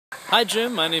Hi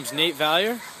Jim, my name's Nate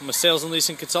Valliere. I'm a sales and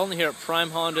leasing consultant here at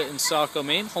Prime Honda in Saco,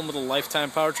 Maine, home of the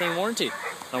lifetime powertrain warranty.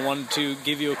 I wanted to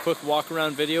give you a quick walk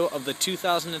around video of the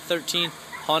 2013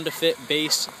 Honda Fit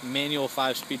base manual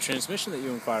 5-speed transmission that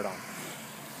you inquired on.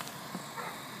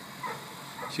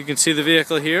 So you can see the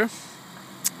vehicle here,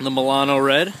 the Milano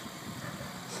red.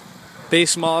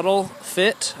 Base model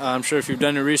Fit, I'm sure if you've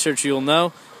done your research you'll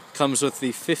know, comes with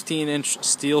the 15-inch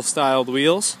steel styled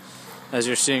wheels, as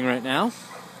you're seeing right now.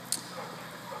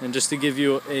 And just to give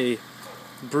you a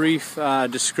brief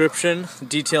description,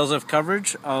 details of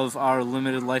coverage of our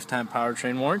limited lifetime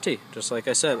powertrain warranty. Just like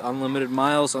I said, unlimited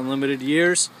miles, unlimited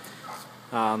years,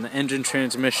 the engine,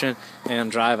 transmission,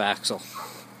 and drive axle.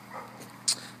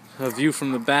 A view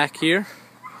from the back here,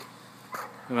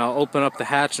 and I'll open up the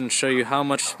hatch and show you how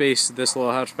much space this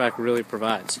little hatchback really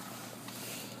provides.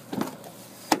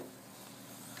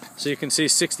 So you can see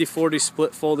 60-40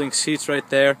 split folding seats right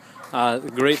there.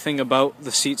 The great thing about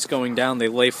the seats going down, they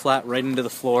lay flat right into the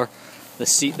floor. The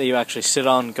seat that you actually sit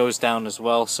on goes down as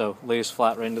well, so lays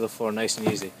flat right into the floor, nice and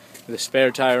easy. With a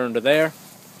spare tire under there,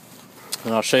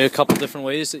 and I'll show you a couple different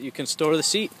ways that you can store the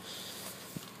seat.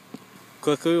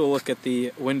 Quickly, we'll look at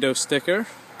the window sticker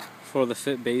for the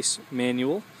Fit Base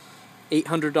manual.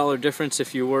 $800 difference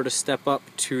if you were to step up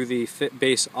to the Fit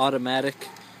Base automatic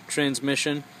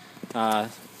transmission.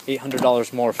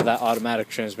 $800 more for that automatic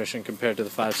transmission compared to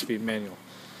the 5-speed manual.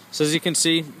 So as you can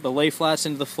see, the lay flats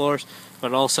into the floors,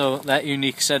 but also that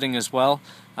unique setting as well.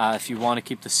 If you want to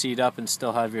keep the seat up and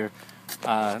still have your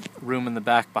room in the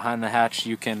back behind the hatch,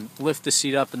 you can lift the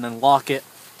seat up and then lock it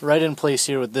right in place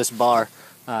here with this bar.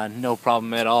 No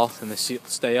problem at all, and the seat will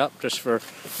stay up just for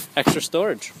extra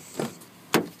storage.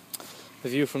 The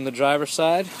view from the driver's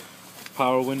side,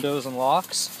 power windows and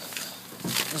locks,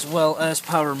 as well as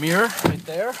power mirror right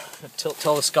there, a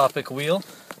telescopic wheel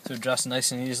to adjust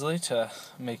nice and easily to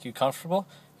make you comfortable.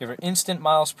 You have your instant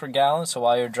miles per gallon, so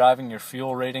while you're driving, your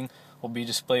fuel rating will be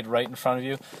displayed right in front of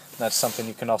you. That's something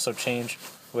you can also change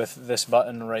with this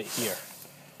button right here.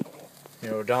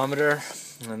 Your odometer,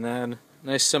 and then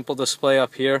nice simple display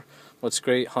up here. What's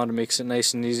great, Honda makes it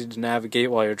nice and easy to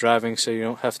navigate while you're driving, so you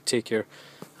don't have to take your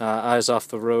eyes off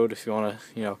the road if you want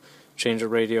to, change a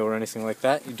radio or anything like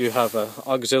that. You do have an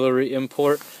auxiliary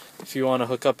import if you want to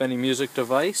hook up any music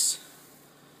device.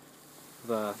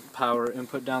 The power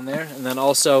input down there, and then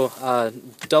also a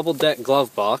double deck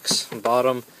glove box,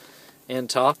 bottom and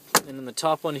top. And in the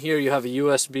top one here, you have a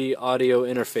USB audio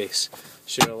interface.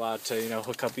 So you're allowed to,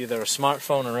 hook up either a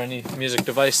smartphone or any music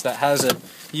device that has a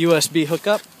USB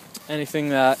hookup. Anything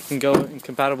that can go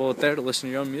incompatible with there to listen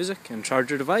to your own music and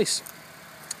charge your device.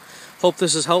 Hope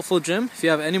this is helpful, Jim. If you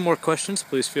have any more questions,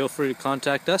 please feel free to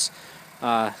contact us.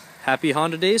 Happy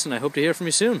Honda Days, and I hope to hear from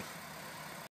you soon.